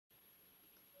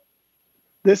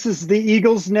This is the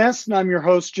Eagle's Nest, and I'm your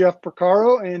host, Jeff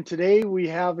Porcaro. And today we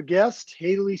have a guest,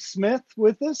 Hailey Smith,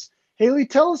 with us. Hailey,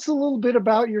 tell us a little bit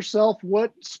about yourself,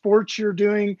 what sports you're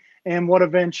doing, and what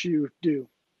events you do.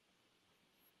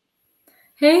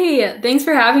 Hey, thanks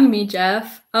for having me,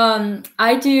 Jeff.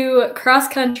 I do cross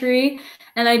country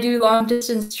and I do long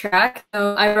distance track.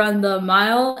 So I run the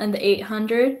mile and the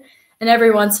 800. And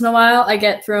every once in a while, I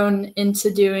get thrown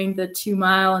into doing the 2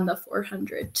 mile and the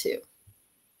 400 too.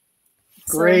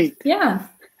 Great. So, yeah.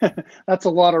 That's a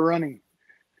lot of running.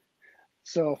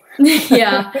 So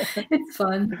yeah, it's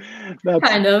fun.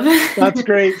 Kind of. That's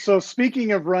great. So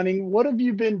speaking of running, what have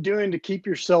you been doing to keep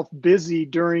yourself busy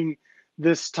during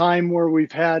this time where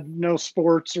we've had no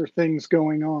sports or things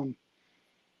going on?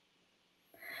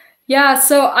 Yeah,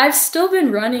 so I've still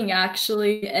been running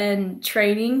actually and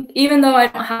training, even though I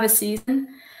don't have a season.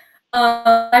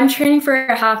 I'm training for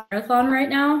a half marathon right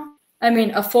now. I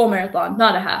mean, a full marathon,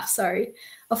 not a half, sorry.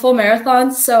 A full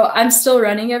marathon. So I'm still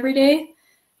running every day.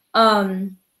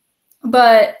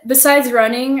 But besides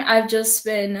running, I've just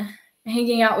been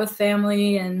hanging out with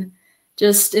family and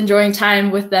just enjoying time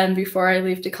with them before I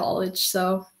leave to college.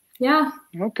 So, yeah.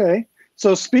 Okay.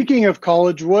 So speaking of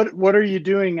college, what are you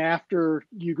doing after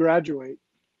you graduate?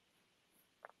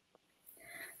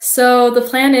 So the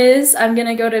plan is I'm going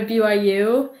to go to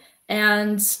BYU,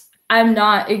 and I'm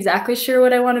not exactly sure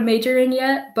what I want to major in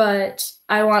yet, but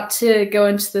I want to go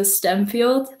into the STEM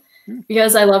field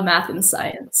because I love math and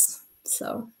science.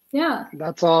 So, yeah.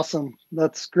 That's awesome.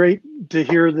 That's great to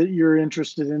hear that you're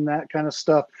interested in that kind of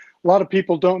stuff. A lot of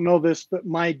people don't know this, but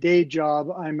my day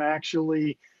job, I'm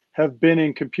actually have been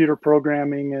in computer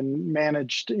programming and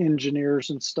managed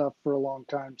engineers and stuff for a long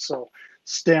time. So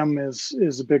STEM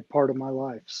is a big part of my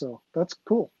life. So that's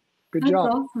cool. Good That's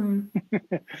job. awesome.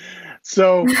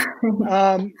 So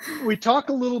we talk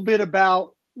a little bit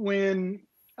about when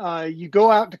you go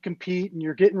out to compete and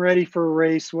you're getting ready for a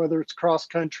race, whether it's cross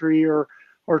country or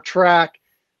track.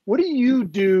 What do you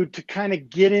do to kind of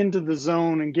get into the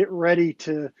zone and get ready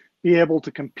to be able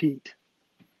to compete?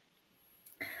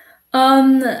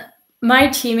 My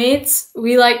teammates,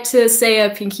 we like to say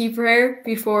a pinky prayer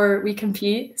before we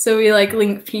compete. So we like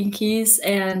link pinkies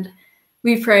and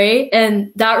we pray,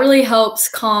 and that really helps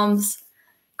calm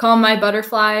my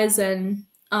butterflies and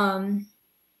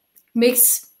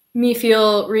makes me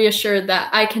feel reassured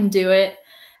that I can do it.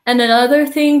 And another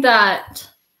thing that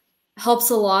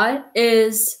helps a lot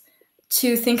is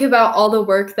to think about all the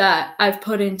work that I've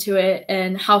put into it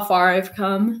and how far I've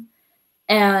come.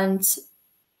 And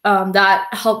that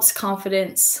helps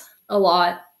confidence a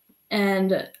lot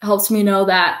and helps me know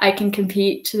that I can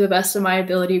compete to the best of my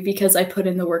ability because I put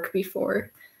in the work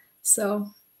before. So,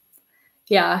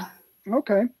 yeah.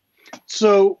 Okay.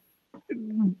 So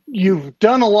you've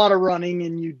done a lot of running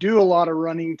and you do a lot of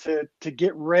running to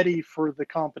get ready for the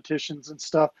competitions and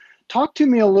stuff. Talk to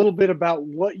me a little bit about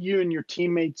what you and your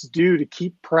teammates do to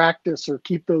keep practice or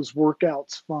keep those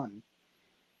workouts fun.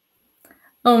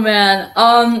 Oh man.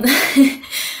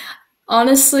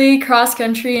 Honestly, cross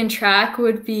country and track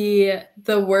would be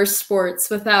the worst sports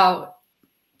without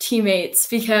teammates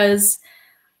because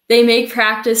they make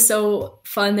practice so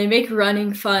fun. They make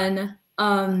running fun.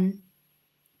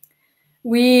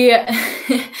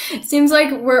 It seems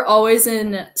like we're always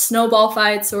in snowball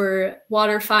fights or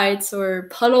water fights or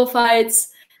puddle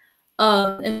fights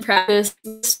in practice.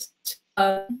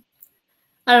 I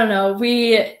don't know.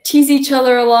 We tease each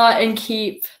other a lot and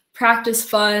keep practice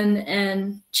fun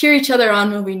and cheer each other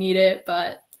on when we need it.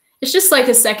 But it's just like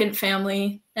a second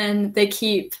family, and they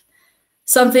keep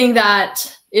something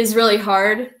that is really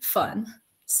hard fun.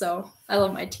 So I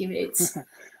love my teammates.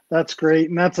 That's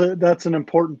great, and that's an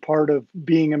important part of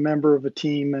being a member of a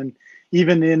team. And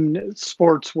even in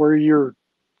sports where you're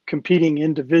competing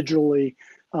individually,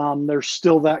 there's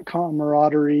still that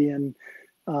camaraderie and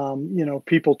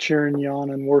people cheering you on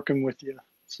and working with you.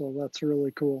 So that's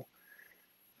really cool.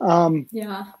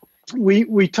 Yeah.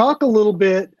 We talk a little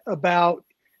bit about,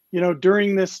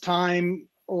 during this time,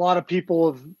 a lot of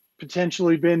people have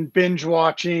potentially been binge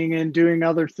watching and doing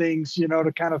other things,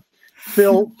 to kind of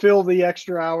fill the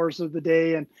extra hours of the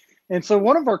day. And so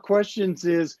one of our questions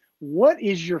is, what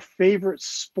is your favorite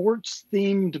sports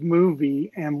themed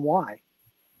movie and why?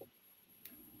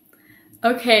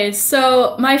 Okay,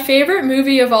 so my favorite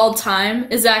movie of all time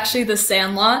is actually The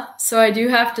Sandlot. So I do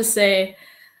have to say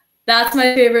that's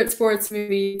my favorite sports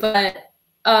movie. But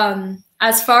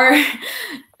as far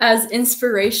as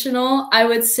inspirational, I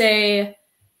would say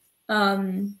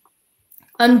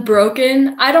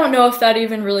Unbroken. I don't know if that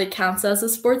even really counts as a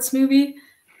sports movie,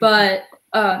 but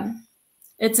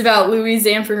it's about Louis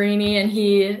Zamperini, and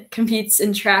he competes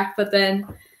in track, but then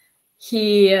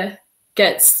he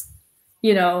gets,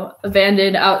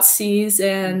 abandoned out seas,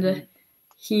 and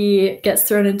he gets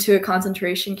thrown into a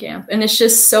concentration camp. And it's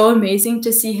just so amazing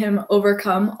to see him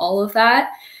overcome all of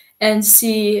that and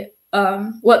see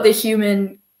what the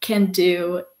human can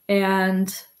do.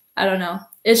 And I don't know,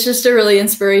 it's just a really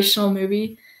inspirational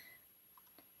movie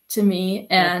to me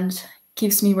and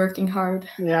keeps me working hard.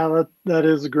 Yeah, that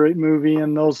is a great movie,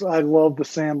 and I love The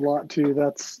Sandlot too.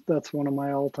 That's one of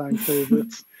my all-time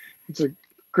favorites. It's a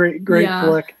great Yeah.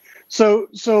 flick.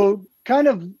 So kind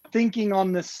of thinking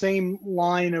on the same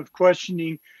line of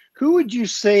questioning, who would you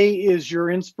say is your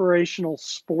inspirational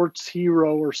sports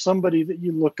hero or somebody that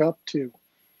you look up to?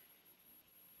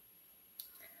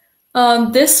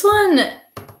 This one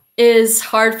is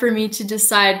hard for me to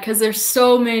decide because there's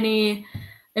so many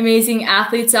amazing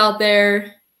athletes out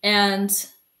there. And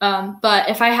but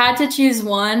if I had to choose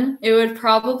one, it would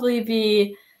probably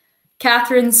be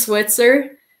Catherine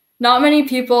Switzer. Not many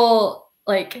people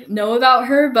know about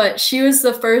her, but she was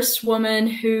the first woman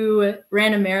who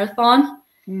ran a marathon.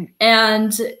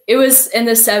 And it was in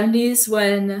the 70s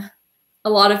when a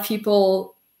lot of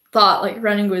people thought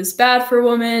running was bad for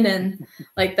women and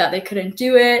that they couldn't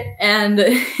do it. And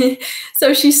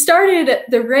so she started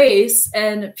the race,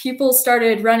 and people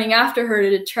started running after her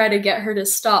to try to get her to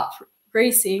stop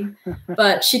racing.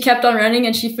 But she kept on running,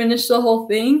 and she finished the whole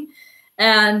thing.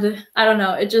 And I don't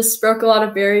know, it just broke a lot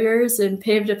of barriers and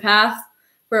paved a path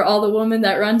for all the women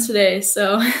that run today.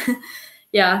 So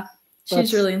yeah,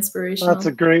 she's really inspirational. That's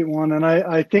a great one. And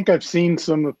I think I've seen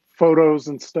some photos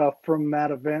and stuff from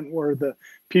that event where the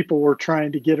people were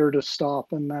trying to get her to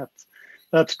stop. And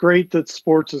that's great that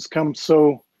sports has come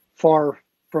so far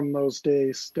from those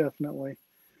days. Definitely.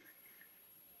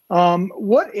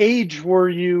 What age were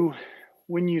you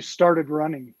when you started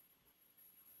running?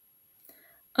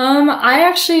 I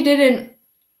actually didn't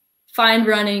find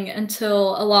running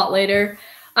until a lot later.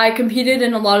 I competed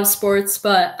in a lot of sports,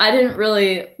 but I didn't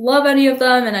really love any of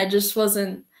them, and I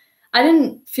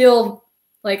didn't feel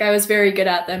like I was very good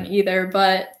at them either.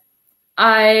 But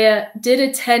I did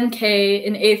a 10K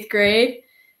in 8th grade,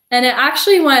 and it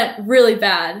actually went really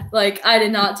bad. I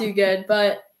did not do good,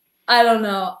 but I don't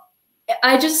know.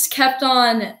 I just kept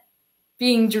on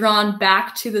being drawn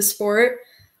back to the sport.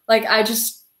 I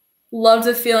just loved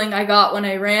the feeling I got when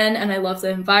I ran, and I loved the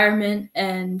environment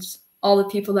and all the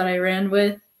people that I ran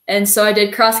with. And so I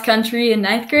did cross country in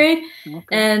 9th grade,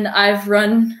 and I've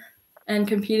run and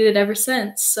competed ever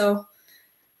since. So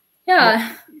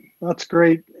yeah. That's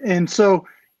great. And so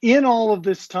in all of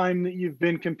this time that you've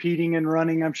been competing and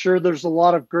running, I'm sure there's a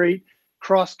lot of great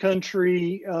cross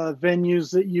country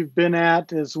venues that you've been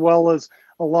at, as well as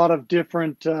a lot of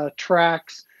different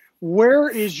tracks. Where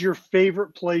is your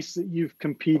favorite place that you've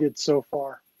competed so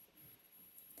far?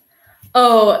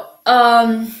 Oh,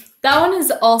 that one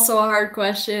is also a hard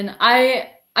question.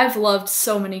 I've loved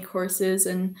so many courses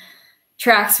and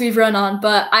tracks we've run on,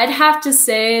 but I'd have to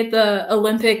say the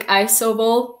Olympic Ice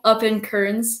Oval up in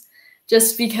Kearns,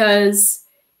 just because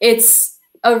it's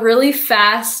a really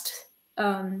fast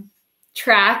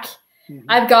track.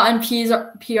 I've gotten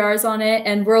PRs on it,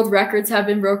 and world records have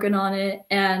been broken on it,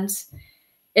 and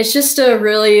it's just a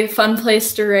really fun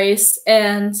place to race.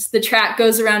 And the track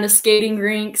goes around a skating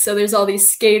rink, so there's all these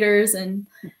skaters, and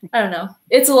I don't know,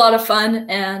 it's a lot of fun.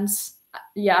 And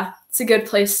yeah, it's a good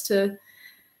place to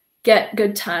get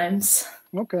good times.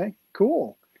 Okay,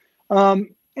 cool.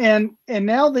 And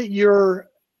now that you're,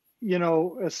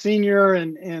 a senior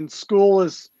and school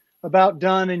is about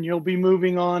done and you'll be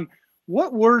moving on,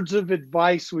 what words of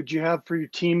advice would you have for your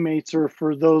teammates or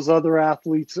for those other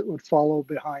athletes that would follow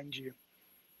behind you?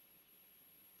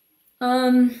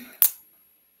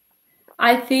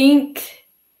 I think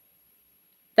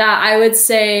that I would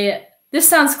say, this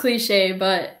sounds cliche,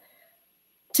 but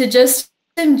to just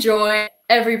enjoy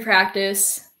every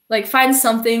practice. Find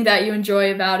something that you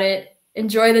enjoy about it.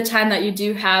 Enjoy the time that you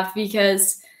do have,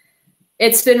 because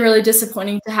it's been really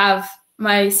disappointing to have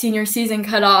my senior season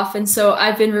cut off. And so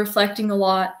I've been reflecting a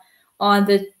lot on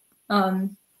the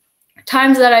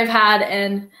times that I've had,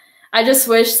 and I just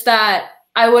wish that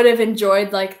I would have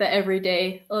enjoyed the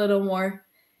everyday a little more,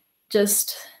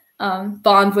 just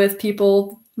bond with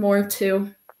people more too.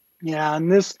 Yeah,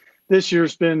 and this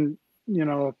year's been,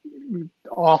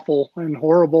 awful and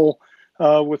horrible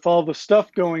with all the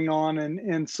stuff going on,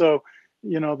 and so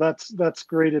that's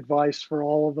great advice for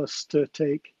all of us to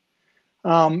take.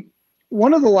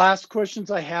 One of the last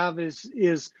questions I have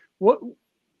is what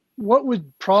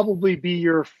would probably be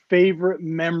your favorite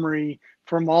memory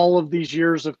from all of these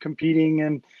years of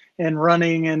competing and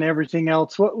running and everything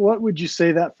else? What would you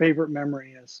say that favorite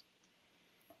memory is?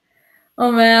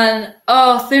 Oh man.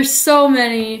 Oh, there's so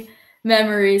many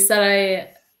memories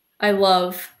that I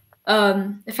love.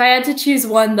 If I had to choose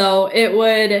one though, it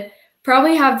would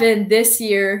probably have been this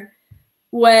year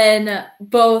when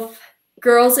both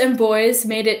girls and boys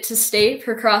made it to state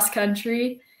for cross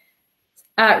country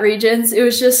at regions. It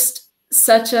was just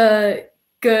such a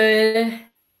good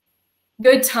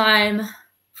time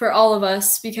for all of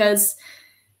us because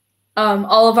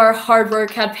all of our hard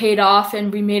work had paid off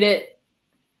and we made it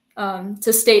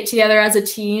to state together as a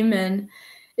team. And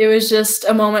it was just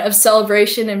a moment of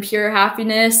celebration and pure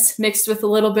happiness mixed with a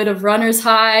little bit of runner's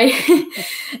high.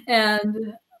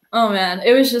 And oh man,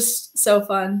 it was just so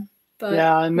fun. But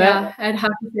Yeah, and that, I'd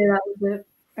have to say that was it.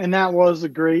 and that was a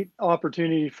great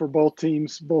opportunity for both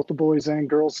teams, both the boys and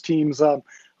girls teams. I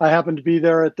happened to be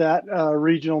there at that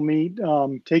regional meet,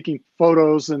 taking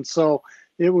photos, and so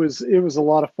it was a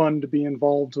lot of fun to be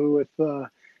involved with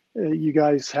you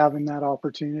guys having that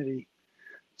opportunity.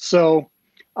 So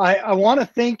I want to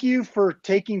thank you for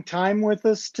taking time with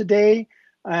us today,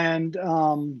 and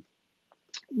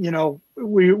you know,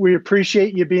 we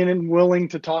appreciate you being willing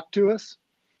to talk to us.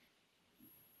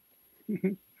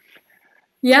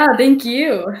 Yeah, thank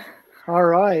you. All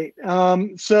right.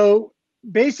 So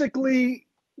basically,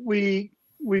 we've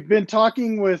been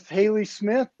talking with Hailey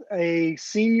Smith, a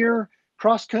senior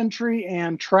cross country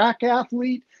and track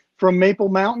athlete from Maple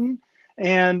Mountain,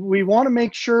 and we want to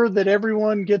make sure that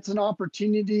everyone gets an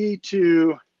opportunity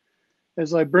to,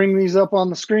 as I bring these up on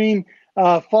the screen,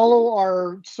 follow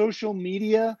our social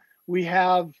media. We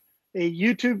have a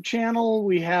YouTube channel,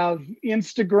 we have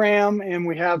Instagram, and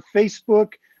we have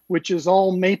Facebook, which is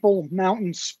all Maple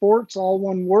Mountain Sports, all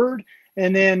one word.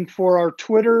 And then for our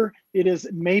Twitter, it is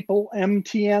Maple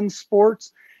MTN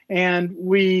Sports. And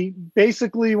we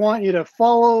basically want you to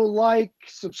follow, like,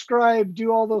 subscribe,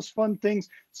 do all those fun things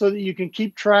so that you can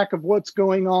keep track of what's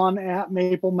going on at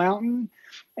Maple Mountain.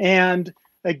 And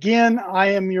again, I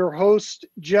am your host,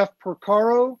 Jeff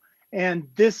Porcaro, and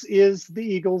this is the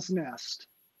Eagle's Nest.